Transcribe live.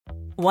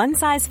One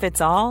size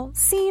fits all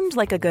seemed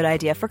like a good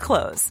idea for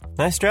clothes.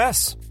 Nice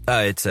dress.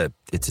 It's a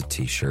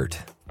t-shirt.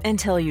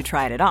 Until you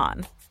tried it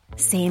on.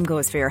 Same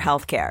goes for your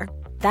healthcare.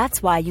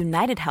 That's why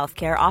United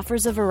Healthcare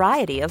offers a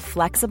variety of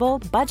flexible,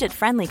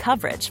 budget-friendly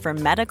coverage for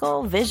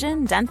medical,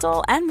 vision,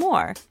 dental, and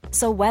more.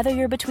 So whether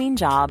you're between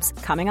jobs,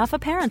 coming off a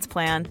parent's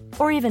plan,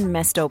 or even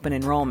missed open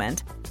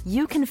enrollment,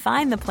 you can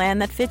find the plan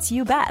that fits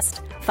you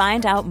best.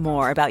 Find out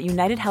more about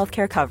United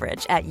Healthcare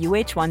coverage at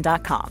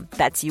uh1.com.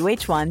 That's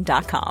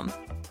uh1.com.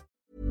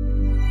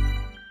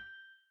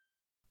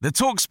 The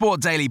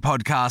TalkSport Daily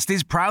podcast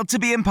is proud to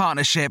be in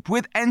partnership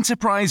with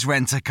Enterprise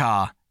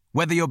Rent-A-Car.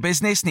 Whether your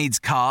business needs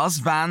cars,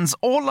 vans,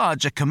 or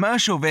larger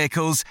commercial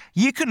vehicles,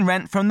 you can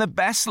rent from the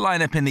best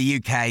lineup in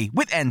the UK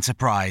with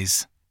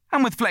Enterprise.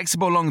 And with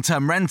flexible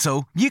long-term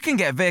rental, you can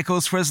get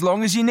vehicles for as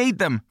long as you need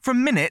them,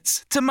 from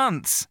minutes to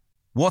months.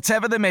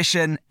 Whatever the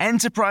mission,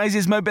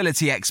 Enterprise's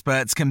mobility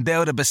experts can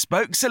build a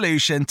bespoke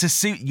solution to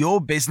suit your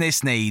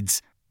business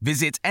needs.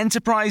 Visit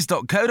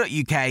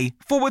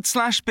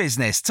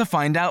enterprise.co.uk/business to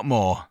find out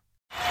more.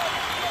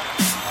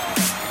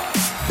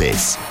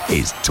 This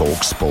is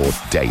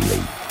TalkSport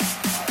Daily.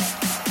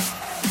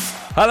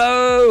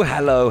 Hello.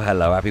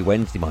 Happy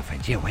Wednesday, my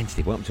friends. Yeah,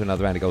 Wednesday. Welcome to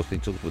another Andy Goldstein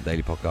TalkSport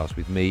Daily podcast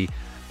with me,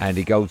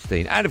 Andy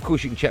Goldstein. And, of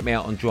course, you can check me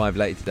out on Drive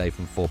later today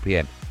from 4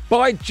 p.m.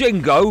 By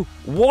Jingo,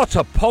 what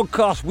a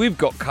podcast we've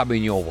got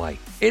coming your way.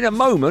 In a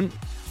moment,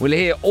 we'll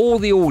hear all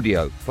the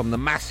audio from the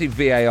massive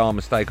VAR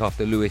mistake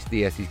after Luis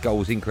Diaz's goal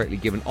was incorrectly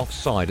given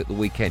offside at the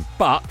weekend.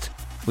 But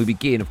we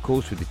begin, of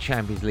course, with the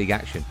Champions League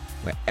action,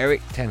 where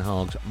Erik ten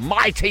Hag's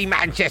mighty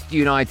Manchester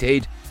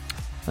United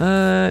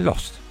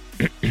lost.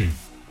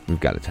 We've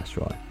got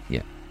Galatasaray.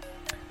 Yeah.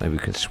 Maybe we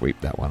can sweep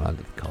that one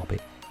under the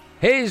carpet.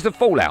 Here's the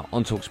fallout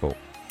on TalkSport.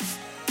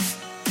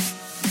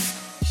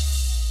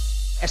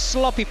 A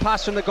sloppy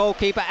pass from the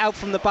goalkeeper out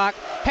from the back,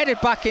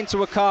 headed back into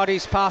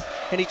Icardi's path,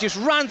 and he just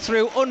ran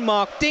through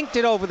unmarked, dinked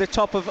it over the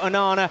top of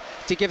Onana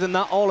to give them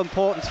that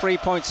all-important 3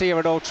 points here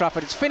at Old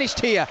Trafford. It's finished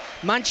here.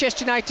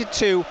 Manchester United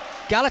 2,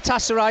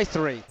 Galatasaray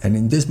 3. And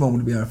in this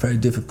moment we are a very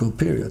difficult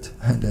period,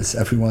 and as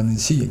everyone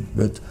is seeing.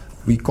 But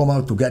we come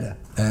out together,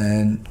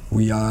 and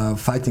we are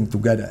fighting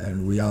together,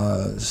 and we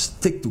are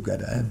stick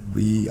together, and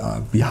we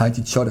are behind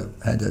each other.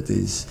 And that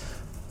is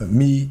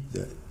me,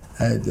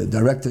 the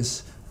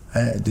directors,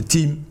 the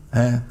team,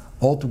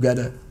 all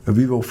together,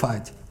 we will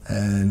fight.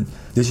 And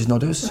this is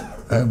not us.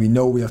 We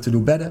know we have to do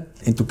better.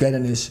 In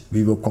togetherness,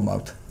 we will come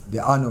out.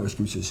 There are no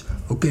excuses.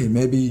 Okay,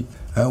 maybe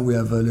we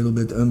have a little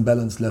bit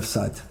unbalanced left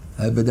side,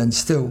 but then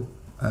still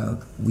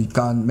we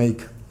can't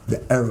make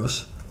the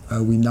errors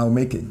we're now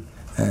making.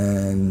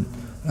 And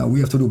we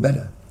have to do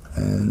better.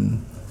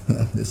 And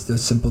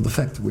that's simple the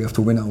fact. We have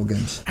to win our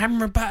games.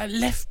 Amrabat at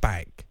left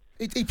back.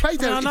 He played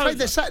there. He played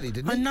there Saturday,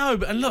 didn't he? I know,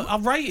 but look, I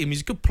rate him.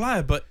 He's a good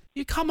player, but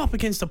you come up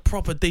against a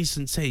proper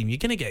decent team, you're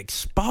going to get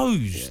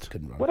exposed. Yeah,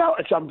 without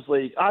a Champions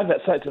League, I've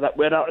accepted that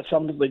without a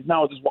Champions League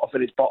now, I just want to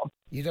finish bottom.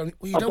 You don't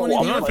want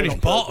to finish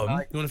bottom.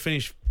 You want to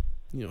finish.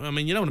 You don't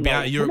want to be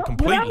out of Europe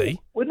completely.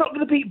 We're not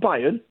going to beat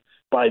Bayern.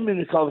 Bayern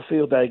Munich have a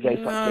field day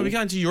against. No, we're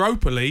going to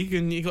Europa League,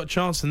 and you got a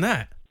chance in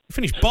that. You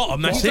finish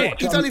bottom. That's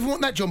it. You don't even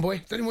want that, John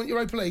Boy. Don't even want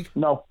Europa League.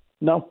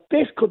 No,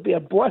 this could be a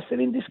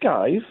blessing in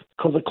disguise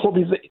because the club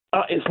is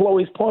at its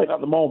lowest point at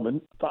the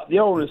moment. But the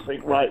owners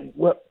think, right,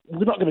 we're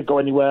not going to go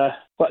anywhere.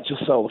 Let's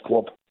just sell the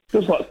club.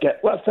 Just let's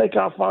take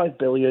our $5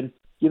 billion.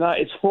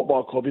 United's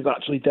football club is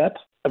actually dead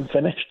and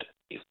finished.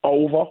 It's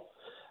over.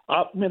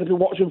 I've been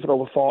watching for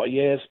over 40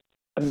 years,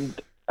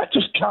 and I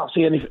just can't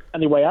see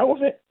any way out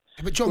of it.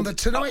 But John,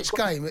 tonight's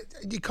game,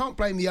 you can't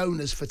blame the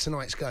owners for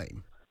tonight's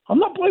game. I'm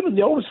not blaming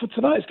the owners for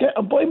tonight's game.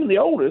 I'm blaming the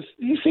owners.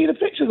 You see the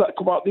pictures that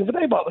come out the other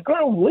day about the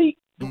ground leak.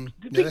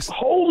 Big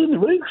hole in the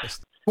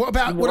roof. What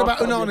about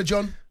Onana,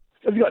 John?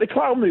 Have you got any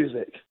clown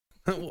music?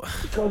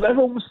 Because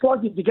everyone was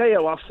slagging De Gea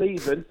last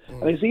season,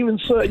 and there's even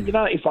certain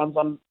United fans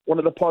on one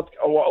of the podcasts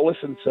I want to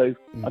listen to,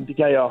 and De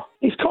Gea.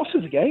 He's cost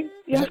us a game.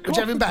 Would you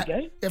have him back?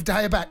 You have De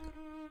Gea back?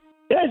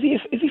 Yeah, is he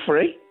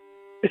free?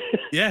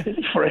 Yeah. Is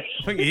he free?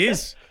 I think he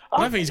is.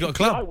 I don't think he's got a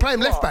club. Play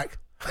him left back.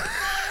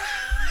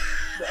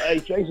 Hey,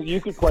 Jason,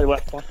 you could play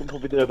left back and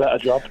probably do a better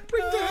job.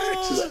 Bring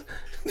that.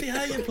 See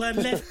how you play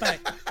left back.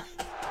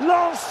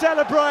 Lens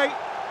celebrate.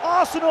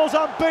 Arsenal's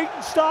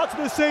unbeaten start to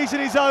the season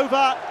is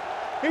over.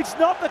 It's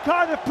not the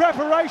kind of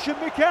preparation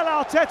Mikel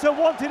Arteta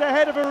wanted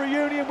ahead of a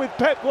reunion with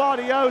Pep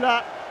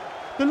Guardiola.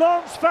 The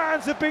Lens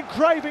fans have been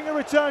craving a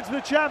return to the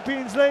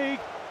Champions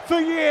League for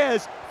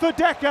years, for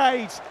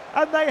decades,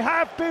 and they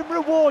have been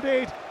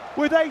rewarded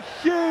with a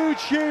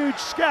huge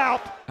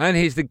scalp. And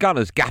here's the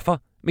Gunners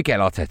gaffer, Mikel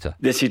Arteta.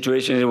 The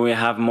situation is we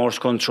have more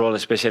control,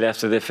 especially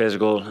after the first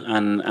goal.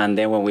 And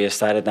then when we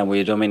started and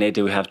we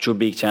dominated, we have two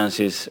big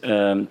chances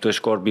to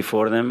score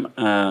before them.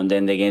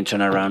 Then the game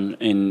turned around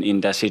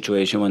in that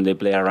situation when they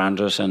play around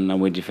us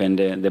and we defend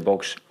the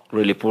box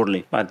really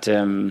poorly. But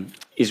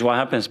it's what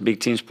happens.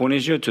 Big teams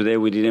punish you. Today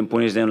we didn't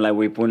punish them like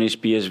we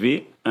punished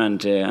PSV.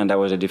 And that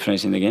was the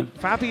difference in the game.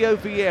 Fabio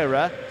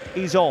Vieira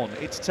is on.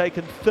 It's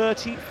taken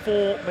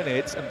 34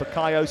 minutes and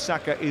Bukayo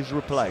Saka is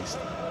replaced.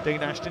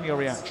 Dean Ashton, your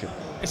reaction?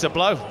 It's a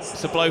blow.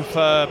 It's a blow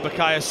for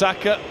Bukayo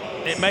Saka.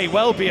 It may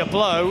well be a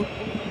blow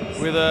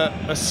with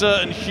a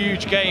certain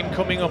huge game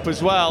coming up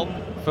as well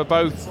for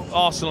both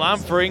Arsenal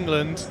and for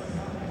England.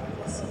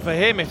 For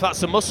him, if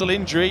that's a muscle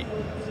injury,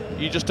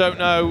 you just don't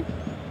know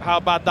how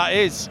bad that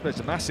is. It's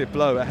a massive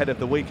blow ahead of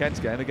the weekend's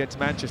game against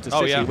Manchester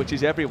City, which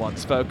is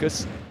everyone's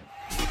focus.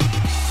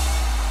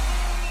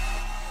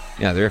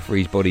 Now, the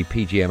referee's body,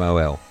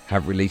 PGMOL,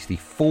 have released the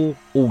full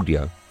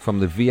audio from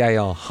the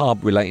VAR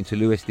hub relating to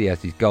Luis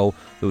Diaz's goal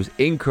that was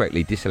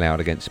incorrectly disallowed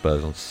against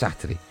Spurs on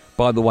Saturday.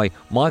 By the way,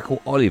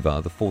 Michael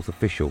Oliver, the fourth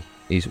official,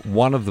 is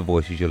one of the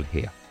voices you'll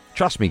hear.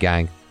 Trust me,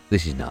 gang,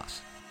 this is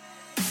nuts.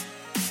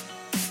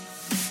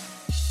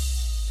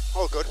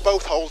 Oh, good.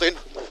 Both holding.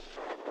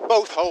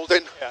 Both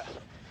holding. Yeah.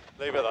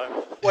 Leave it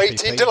though.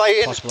 Waiting,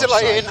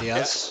 delaying.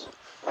 Yes.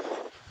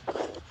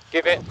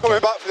 Give it. Coming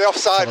back for the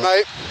offside,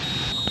 mate.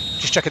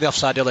 Just checking the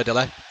offside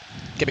delay.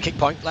 Give me kick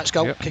point. Let's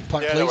go. Kick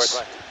point, please. No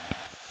worries,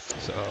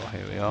 so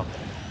here we are.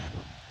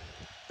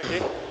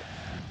 Okay.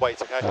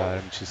 Wait,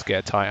 okay. Just get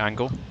a tight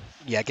angle.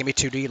 Yeah, give me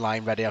 2D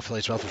line ready. I feel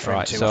as well for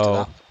frame 2 so after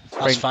that.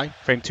 That's fine.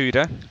 Frame 2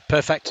 there.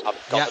 Perfect.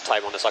 I've got the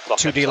time on this.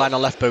 2D line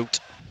on left boot.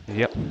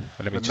 Yep. Well,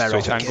 let me just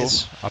switch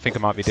angles. I think it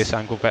might be this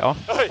angle better.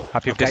 Hey.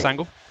 Happy with this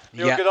angle?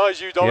 You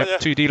organise, you don't. Yep.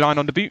 2D line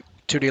on the boot.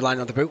 2D line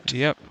on the boot.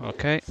 Yep.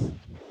 Okay.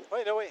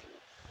 Wait, no, wait.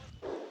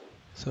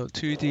 So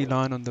 2D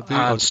line on the boot.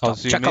 And stop.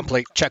 Check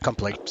complete. Check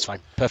complete. It's fine.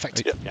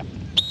 Perfect. Yep. Yeah.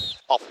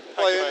 Off.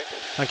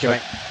 Thank you,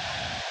 mate.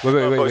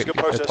 Wait.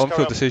 The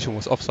on-field decision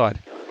was offside.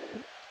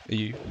 Are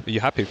you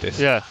happy with this?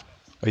 Yeah.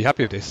 Are you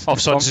happy with this?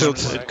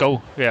 Offside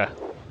goal. Yeah.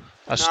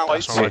 That's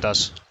what it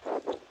does.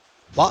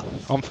 What?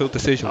 On-field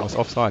decision was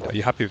offside. Are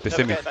you happy with this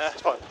image?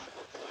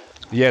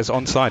 Yes,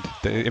 onside.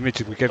 The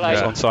image we gave him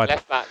is onside.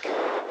 Left back.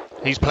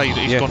 He's played.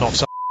 He's gone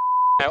offside.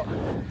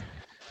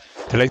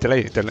 Delay.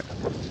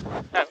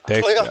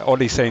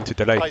 Ollie's saying to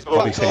delay.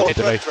 Ollie's saying to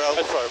delay.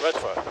 Red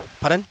throw.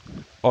 Pardon?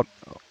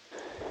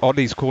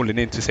 Ollie's calling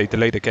in to say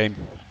delay the game.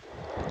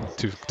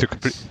 To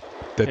complete.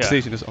 The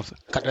decision is offside.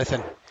 Can't do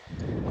anything.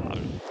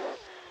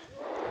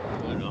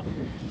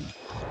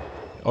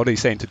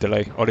 Ollie's saying to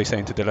delay.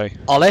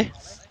 Ollie?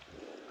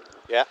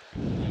 Yeah.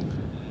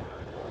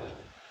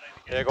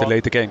 Delay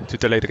the game.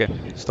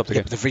 Stop the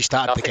game. They've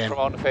restarted the game.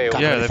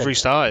 They've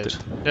restarted.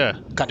 Yeah.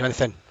 Can't do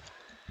anything.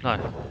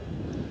 No.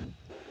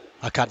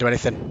 I can't do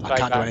anything. I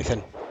can't do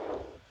anything.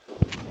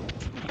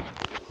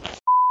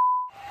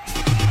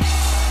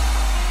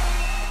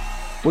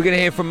 We're going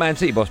to hear from Man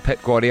City boss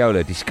Pep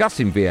Guardiola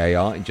discussing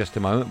VAR in just a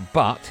moment,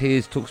 but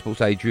here's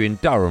TalkSport's Adrian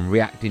Durham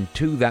reacting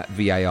to that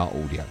VAR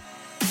audio.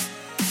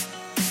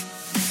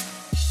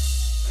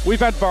 We've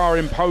had VAR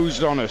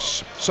imposed on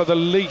us, so the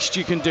least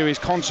you can do is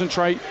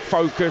concentrate,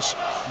 focus,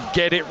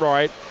 get it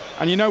right.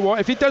 And you know what?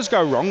 If it does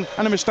go wrong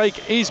and a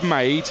mistake is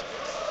made,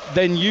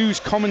 then use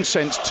common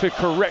sense to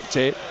correct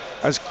it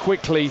as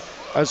quickly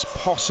as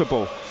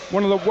possible.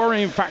 One of the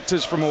worrying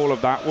factors from all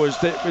of that was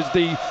that it was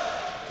the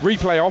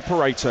replay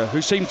operator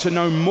who seemed to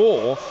know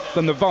more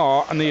than the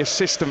VAR and the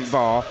assistant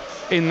VAR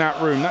in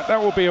that room. That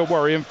will be a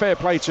worry, and fair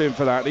play to him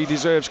for that. He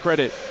deserves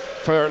credit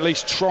for at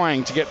least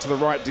trying to get to the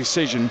right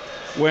decision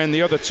when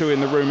the other two in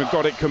the room have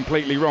got it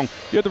completely wrong.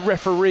 You had the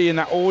referee in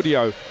that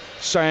audio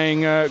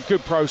saying,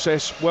 good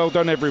process, well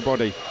done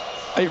everybody.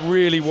 It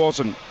really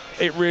wasn't.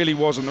 The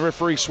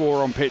referee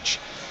swore on pitch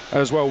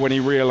as well when he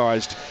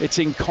realised it's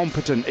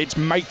incompetent, it's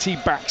matey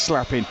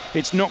backslapping,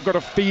 it's not got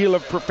a feel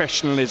of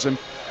professionalism,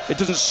 it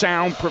doesn't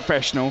sound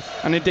professional,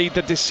 and indeed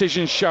the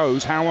decision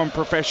shows how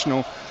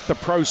unprofessional the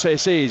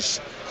process is.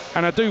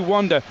 And I do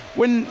wonder,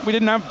 when we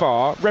didn't have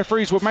VAR,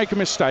 referees would make a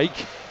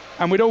mistake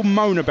and we'd all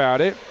moan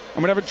about it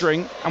and we'd have a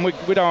drink and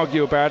we'd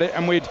argue about it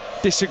and we'd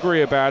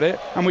disagree about it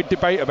and we'd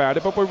debate about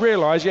it, but we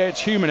realise, it's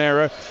human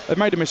error, they've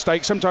made a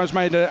mistake, sometimes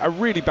made a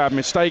really bad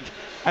mistake,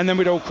 and then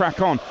we'd all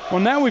crack on. Well,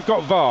 now we've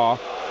got VAR,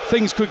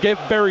 things could get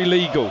very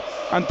legal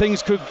and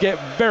things could get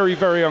very,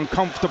 very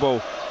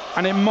uncomfortable,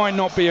 and it might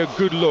not be a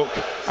good look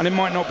and it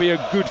might not be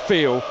a good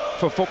feel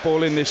for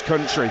football in this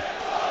country.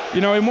 You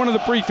know, in one of the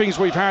briefings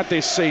we've had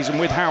this season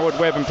with Howard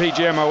Webb and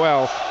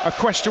PGMOL, a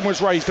question was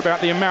raised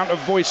about the amount of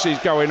voices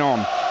going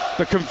on,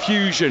 the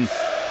confusion,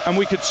 and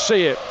we could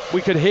see it,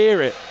 we could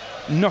hear it.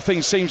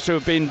 Nothing seems to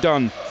have been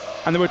done,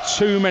 and there were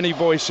too many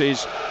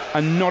voices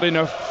and not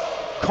enough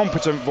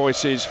competent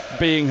voices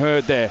being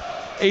heard there.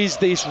 Is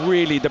this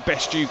really the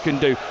best you can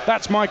do?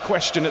 That's my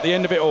question at the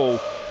end of it all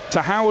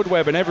to Howard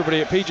Webb and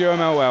everybody at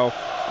PGMOL.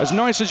 As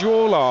nice as you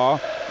all are,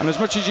 and as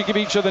much as you give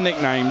each other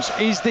nicknames,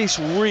 is this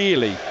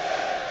really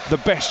the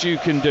best you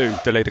can do?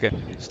 Delay the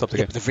game. Stop the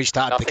game. They've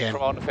restarted the game.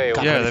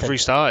 They've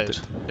restarted.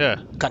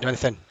 Yeah. Can't do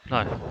anything.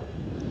 No.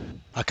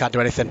 I can't do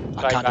anything.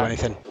 I can't do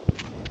anything.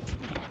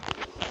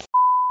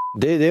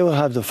 They will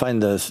have to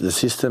find the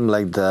system,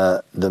 like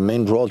the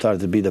main roles are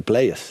to be the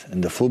players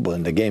and the football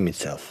and the game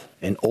itself.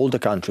 In all the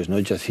countries,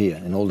 not just here,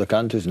 in all the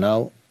countries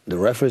now, the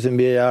referees in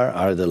VAR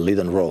are the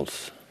leading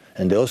roles.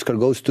 And the Oscar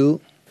goes to,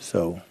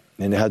 so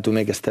then they have to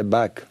make a step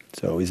back.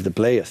 So it's the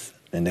players.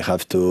 And they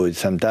have to,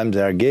 sometimes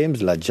there are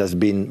games like just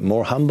being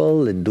more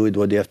humble and do it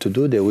what they have to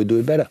do, they will do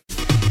it better.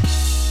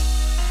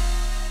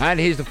 And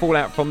here's the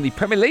fallout from the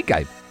Premier League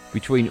game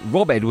between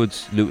Rob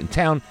Edwards, Luton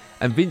Town,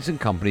 and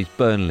Vincent Kompany's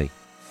Burnley.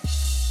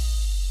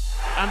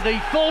 And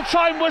the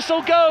full-time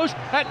whistle goes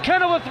at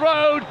Kenilworth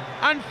Road,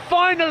 and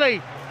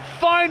finally,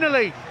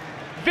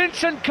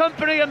 Vincent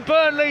Kompany and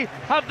Burnley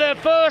have their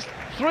first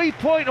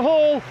 3-point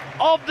haul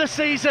of the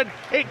season.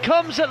 It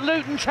comes at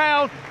Luton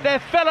Town, their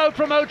fellow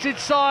promoted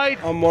side.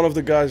 I'm one of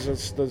the guys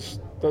that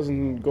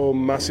doesn't go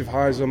massive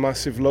highs or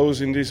massive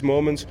lows in these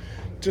moments.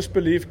 Just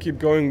believe, keep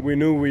going. We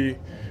knew we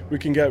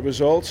can get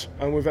results,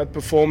 and we've had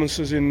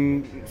performances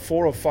in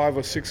 4 or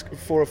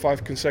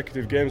 5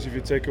 consecutive games if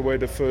you take away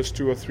the first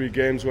 2 or 3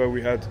 games where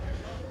we had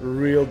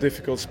real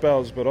difficult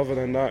spells. But other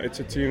than that, it's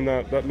a team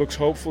that looks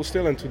hopeful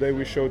still, and today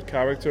we showed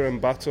character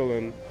and battle.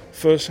 And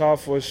first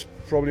half was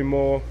probably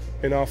more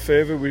in our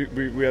favour.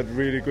 We had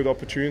really good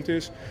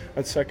opportunities,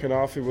 and second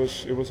half it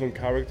was on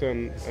character,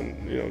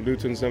 and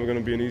Luton's never going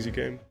to be an easy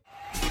game.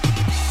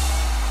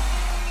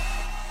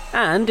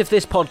 And if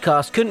this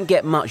podcast couldn't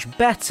get much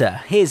better,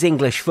 here's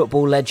English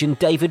football legend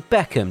David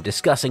Beckham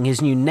discussing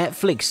his new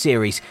Netflix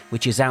series,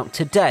 which is out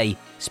today.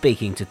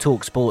 Speaking to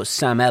TalkSport's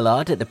Sam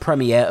Ellard at the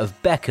premiere of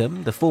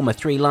Beckham, the former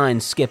Three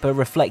Lions skipper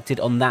reflected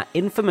on that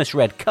infamous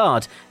red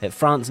card at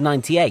France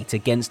 98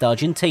 against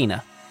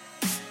Argentina.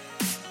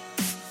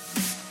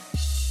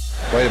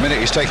 Wait a minute,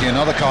 he's taking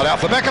another card out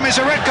for Beckham. It's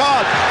a red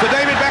card for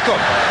David Beckham.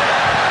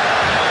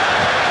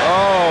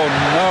 Oh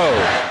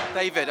no.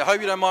 David, I hope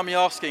you don't mind me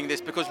asking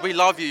this, because we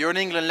love you. You're an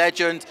England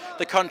legend.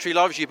 The country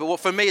loves you. But what,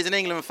 for me as an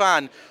England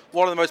fan,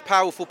 one of the most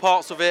powerful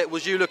parts of it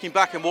was you looking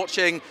back and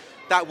watching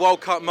that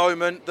World Cup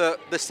moment, the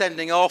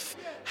sending off.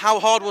 How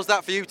hard was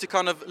that for you to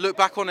kind of look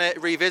back on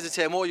it, revisit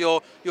it, and what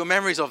are your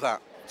memories of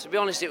that? To be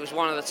honest, it was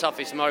one of the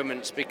toughest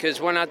moments, because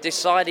when I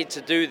decided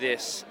to do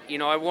this,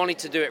 I wanted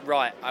to do it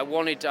right.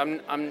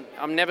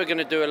 I'm never going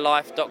to do a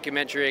life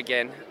documentary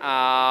again,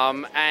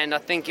 and I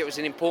think it was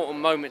an important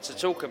moment to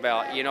talk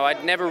about.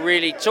 I'd never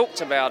really talked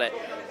about it.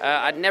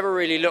 I'd never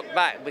really looked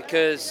back,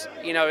 because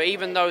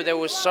even though there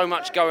was so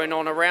much going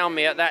on around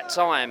me at that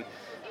time,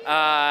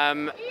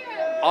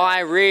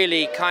 I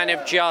really kind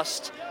of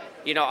just,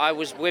 I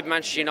was with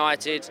Manchester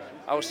United.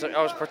 I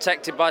was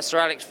protected by Sir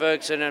Alex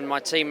Ferguson and my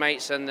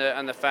teammates and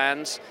the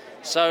fans.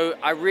 So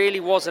I really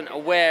wasn't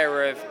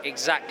aware of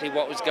exactly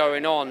what was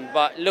going on.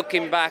 But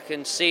looking back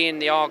and seeing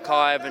the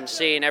archive and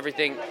seeing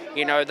everything,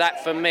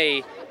 that for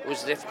me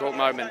was a difficult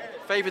moment.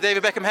 Favourite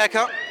David Beckham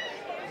haircut?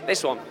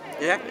 This one.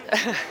 Yeah.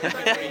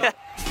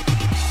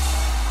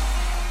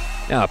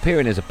 Now,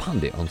 appearing as a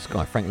pundit on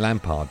Sky, Frank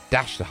Lampard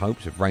dashed the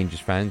hopes of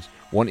Rangers fans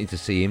wanting to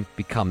see him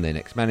become their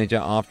next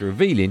manager after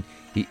revealing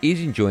he is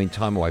enjoying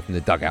time away from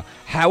the dugout.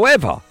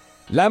 However,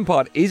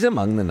 Lampard is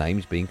among the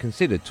names being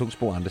considered.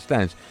 TalkSport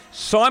understands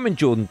Simon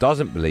Jordan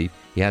doesn't believe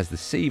he has the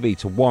CV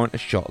to warrant a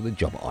shot at the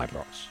job at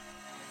Ibrox.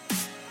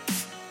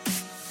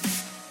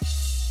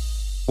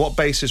 What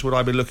basis would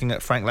I be looking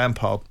at Frank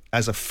Lampard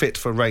as a fit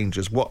for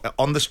Rangers? What,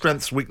 on the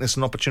strengths, weakness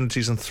and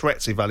opportunities and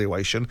threats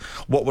evaluation,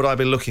 what would I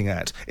be looking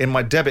at? In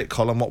my debit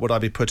column, what would I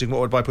be putting? What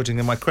would I be putting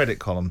in my credit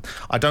column?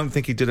 I don't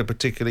think he did a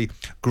particularly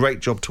great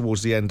job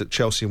towards the end at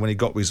Chelsea when he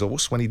got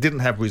resource. When he didn't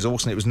have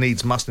resource and it was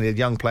needs must and he had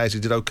young players, he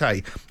did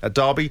okay. At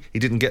Derby, he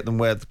didn't get them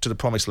to the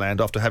promised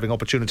land after having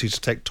opportunities to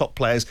take top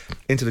players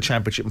into the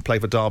Championship and play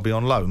for Derby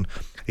on loan.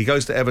 He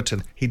goes to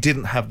Everton. He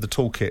didn't have the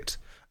toolkit.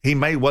 He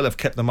may well have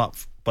kept them up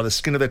by the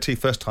skin of their teeth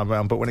first time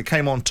around, but when it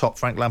came on top,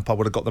 Frank Lampard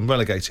would have got them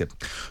relegated.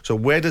 So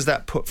where does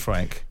that put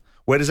Frank?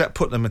 Where does that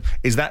put them?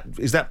 Is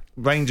that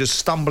Rangers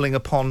stumbling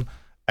upon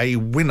a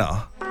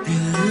winner?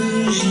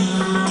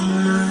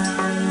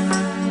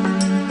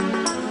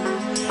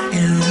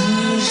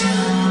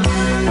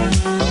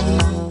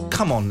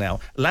 Come on now.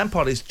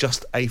 Lampard is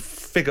just a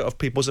figure of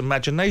people's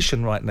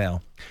imagination right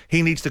now.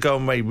 He needs to go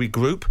and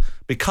regroup,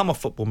 become a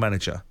football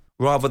manager,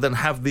 rather than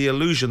have the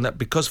illusion that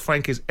because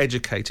Frank is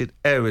educated,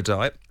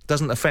 erudite,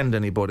 doesn't offend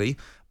anybody,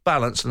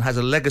 balanced and has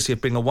a legacy of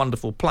being a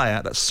wonderful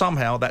player, that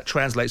somehow that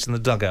translates in the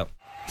dugout.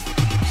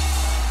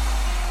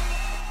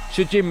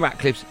 Sir Jim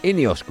Ratcliffe's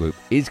Ineos Group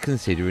is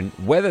considering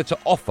whether to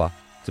offer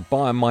to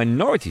buy a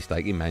minority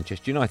stake in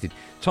Manchester United.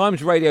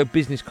 Times Radio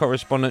business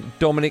correspondent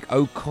Dominic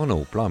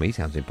O'Connell, blimey, he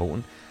sounds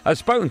important, has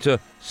spoken to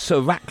Sir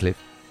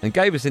Ratcliffe and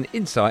gave us an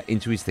insight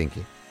into his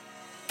thinking.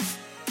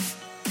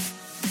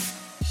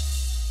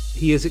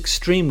 He is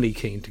extremely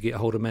keen to get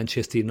hold of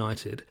Manchester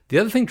United. The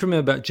other thing to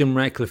remember about Jim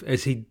Ratcliffe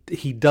is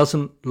he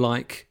doesn't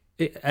like...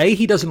 A,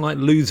 he doesn't like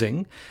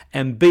losing,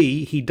 and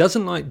B, he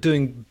doesn't like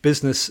doing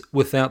business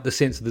without the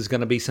sense that there's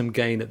going to be some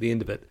gain at the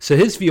end of it. So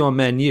his view on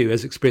Man U,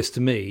 as expressed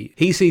to me,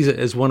 he sees it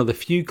as one of the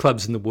few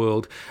clubs in the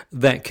world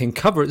that can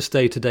cover its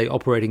day-to-day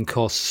operating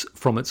costs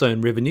from its own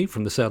revenue,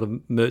 from the sale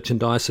of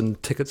merchandise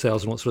and ticket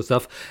sales and all that sort of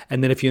stuff.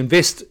 And then if you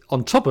invest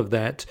on top of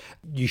that,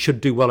 you should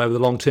do well over the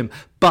long term.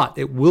 But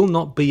it will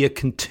not be a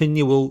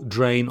continual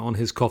drain on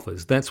his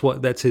coffers.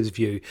 That's his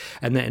view.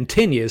 And that in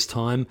 10 years'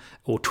 time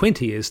or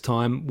 20 years'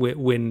 time,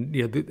 when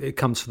when it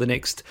comes for the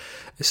next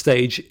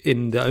stage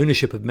in the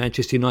ownership of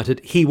Manchester United,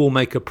 he will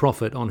make a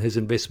profit on his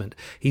investment.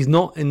 He's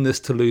not in this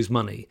to lose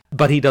money,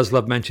 but he does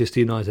love Manchester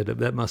United.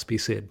 That must be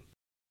said.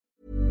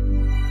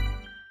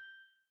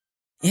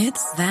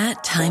 It's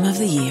that time of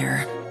the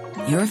year.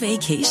 Your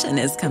vacation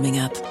is coming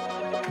up.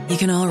 You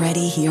can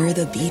already hear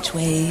the beach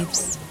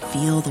waves,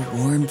 feel the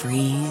warm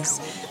breeze,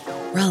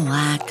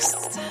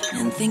 relax,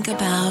 and think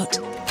about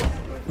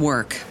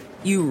work.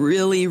 You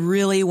really,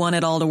 really want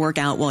it all to work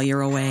out while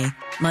you're away.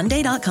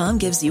 Monday.com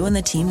gives you and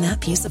the team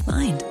that peace of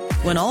mind.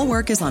 When all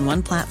work is on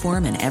one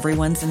platform and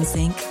everyone's in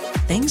sync,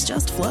 things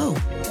just flow.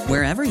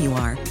 Wherever you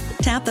are,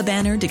 tap the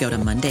banner to go to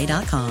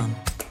Monday.com.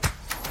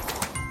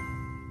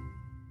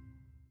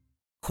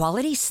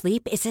 Quality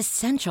sleep is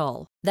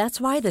essential.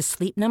 That's why the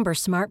Sleep Number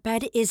Smart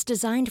Bed is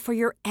designed for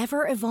your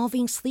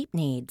ever-evolving sleep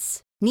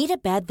needs. Need a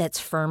bed that's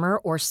firmer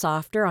or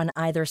softer on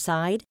either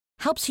side?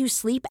 Helps you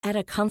sleep at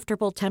a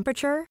comfortable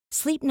temperature?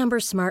 Sleep Number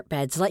Smart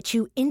Beds let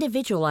you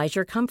individualize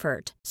your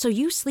comfort, so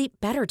you sleep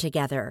better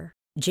together.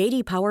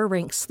 J.D. Power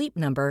ranks Sleep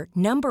Number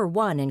number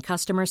 1 in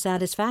customer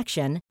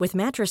satisfaction with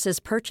mattresses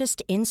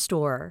purchased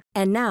in-store.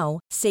 And now,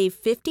 save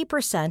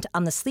 50%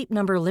 on the Sleep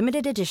Number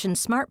Limited Edition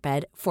Smart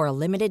Bed for a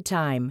limited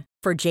time.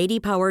 For J.D.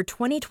 Power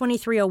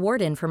 2023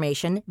 award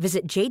information,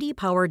 visit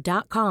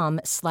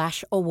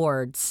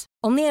jdpower.com/awards.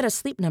 Only at a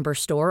Sleep Number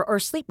store or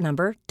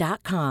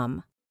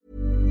sleepnumber.com.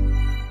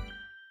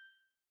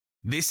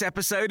 This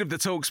episode of the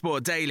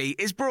TalkSport Daily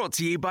is brought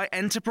to you by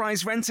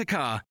Enterprise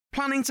Rent-A-Car.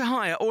 Planning to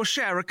hire or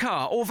share a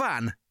car or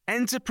van?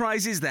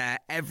 Enterprise is there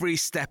every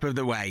step of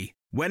the way.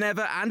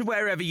 Whenever and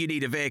wherever you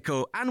need a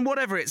vehicle and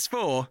whatever it's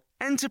for,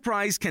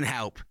 Enterprise can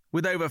help.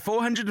 With over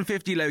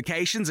 450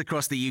 locations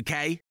across the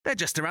UK, they're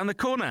just around the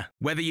corner.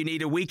 Whether you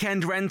need a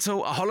weekend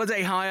rental, a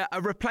holiday hire, a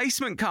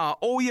replacement car,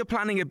 or you're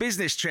planning a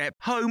business trip,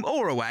 home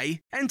or away,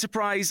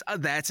 Enterprise are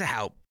there to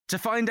help. To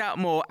find out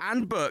more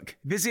and book,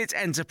 visit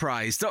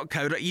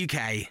enterprise.co.uk.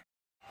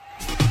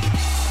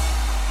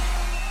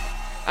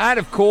 And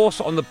of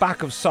course, on the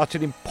back of such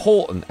an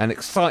important and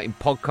exciting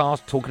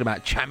podcast talking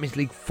about Champions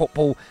League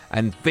football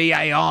and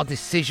VAR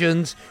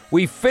decisions,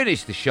 we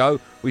finished the show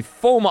with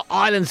former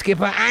Ireland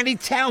skipper Andy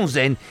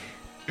Townsend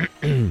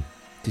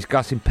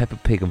discussing Peppa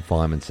Pig and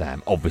Fireman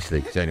Sam. Obviously,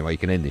 it's the only way you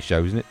can end this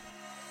show, isn't it?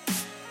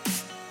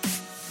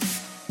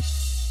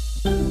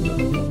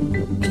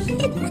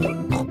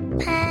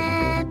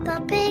 Peppa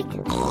Pig.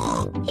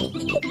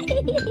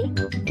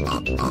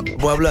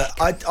 Well, look,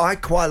 I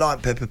quite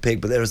like Peppa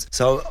Pig, but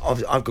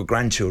I've got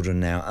grandchildren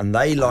now, and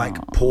they like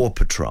Paw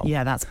Patrol.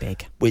 Yeah, that's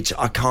big. Which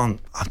I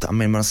can't. I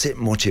mean, when I sit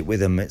and watch it with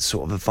them, it's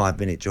sort of a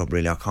 5-minute job,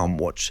 really. I can't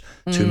watch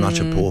too much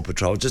of Paw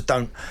Patrol. Just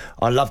don't.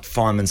 I loved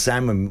Fireman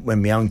Sam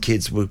when my own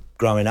kids were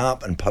growing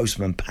up, and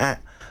Postman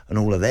Pat and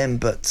all of them.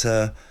 But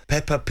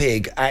Peppa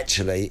Pig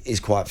actually is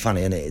quite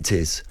funny, and it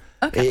is.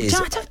 Okay, I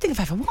don't think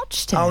I've ever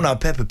watched it. Oh no,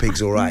 Peppa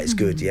Pig's all right. It's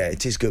good. Yeah,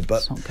 it is good.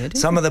 But good,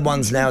 some of the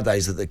ones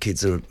nowadays that the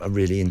kids are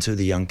really into,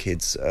 the young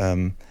kids.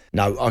 No,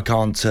 I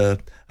can't.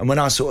 And when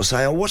I sort of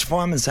say, "Oh, watch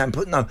Fireman Sam,"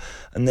 and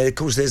then of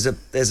course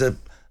there's a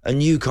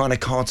new kind of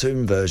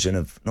cartoon version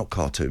of, not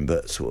cartoon,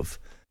 but sort of,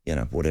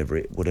 whatever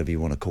you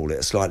want to call it.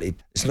 It's not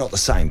the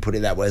same. Put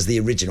it that way, as the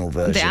original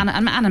version.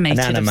 Animated.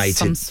 An animated. Of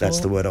some that's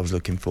sort. the word I was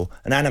looking for.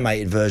 An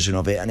animated version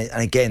of it, and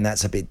again,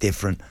 that's a bit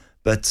different.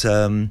 But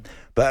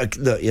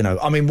look,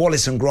 I mean,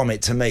 Wallace and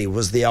Gromit to me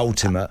was the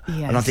ultimate,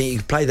 yes. And I think you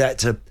could play that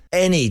to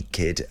any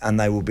kid and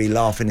they will be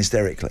laughing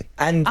hysterically,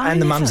 and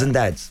the mums and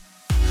dads.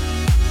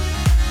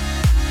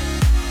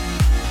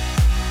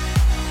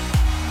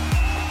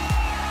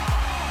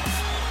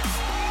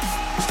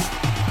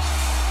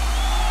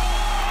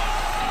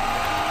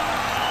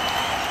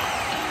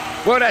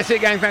 Well, that's it,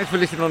 gang. Thanks for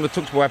listening on the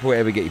TalkSport app,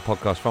 wherever you get your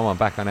podcast from. I'm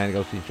back on Andy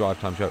Goldstein's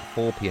Drive Time Show at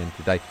 4 p.m.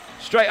 today.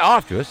 Straight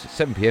after us, at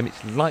 7 p.m,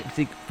 it's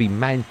Leipzig v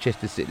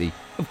Manchester City,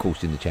 of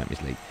course, in the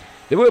Champions League.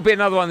 There will be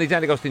another one of these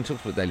Andy Goldstein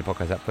TalkSport Daily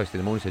podcasts out first in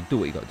the morning, so do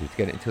what you got to do to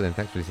get it. Until then,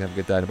 thanks for listening. Have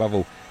a good day, and above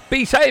all,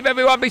 be safe,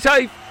 everyone. Be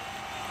safe.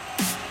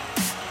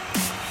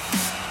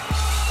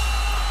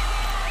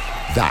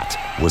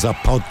 That was a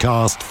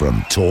podcast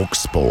from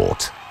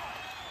TalkSport.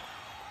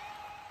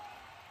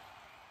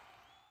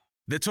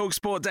 The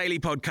TalkSport Daily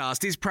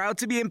podcast is proud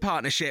to be in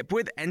partnership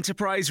with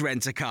Enterprise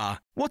Rent-A-Car.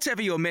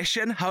 Whatever your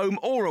mission, home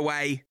or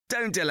away,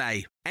 don't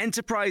delay.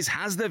 Enterprise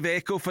has the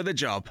vehicle for the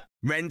job.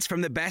 Rent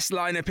from the best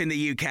lineup in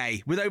the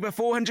UK. With over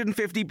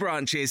 450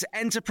 branches,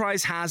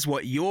 Enterprise has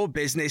what your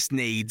business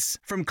needs.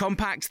 From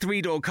compact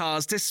 3-door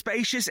cars to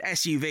spacious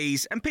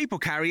SUVs and people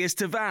carriers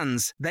to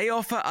vans, they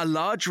offer a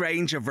large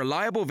range of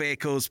reliable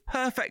vehicles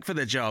perfect for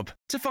the job.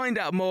 To find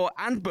out more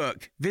and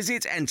book,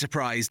 visit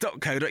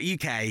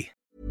enterprise.co.uk.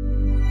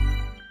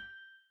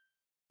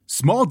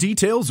 Small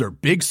details are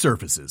big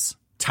surfaces.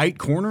 Tight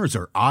corners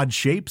are odd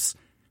shapes.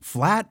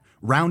 Flat,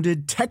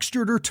 rounded,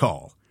 textured, or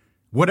tall.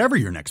 Whatever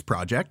your next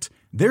project,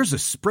 there's a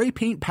spray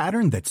paint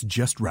pattern that's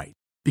just right.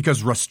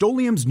 Because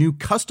Rust-Oleum's new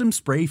Custom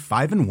Spray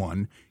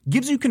 5-in-1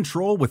 gives you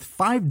control with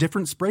 5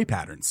 different spray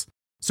patterns.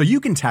 So you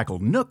can tackle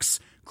nooks,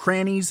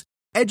 crannies,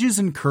 edges,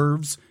 and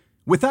curves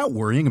without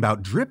worrying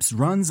about drips,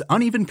 runs,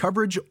 uneven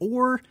coverage,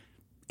 or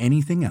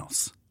anything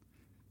else.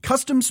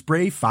 Custom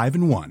Spray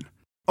 5-in-1,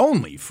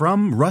 only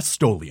from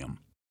Rust-Oleum.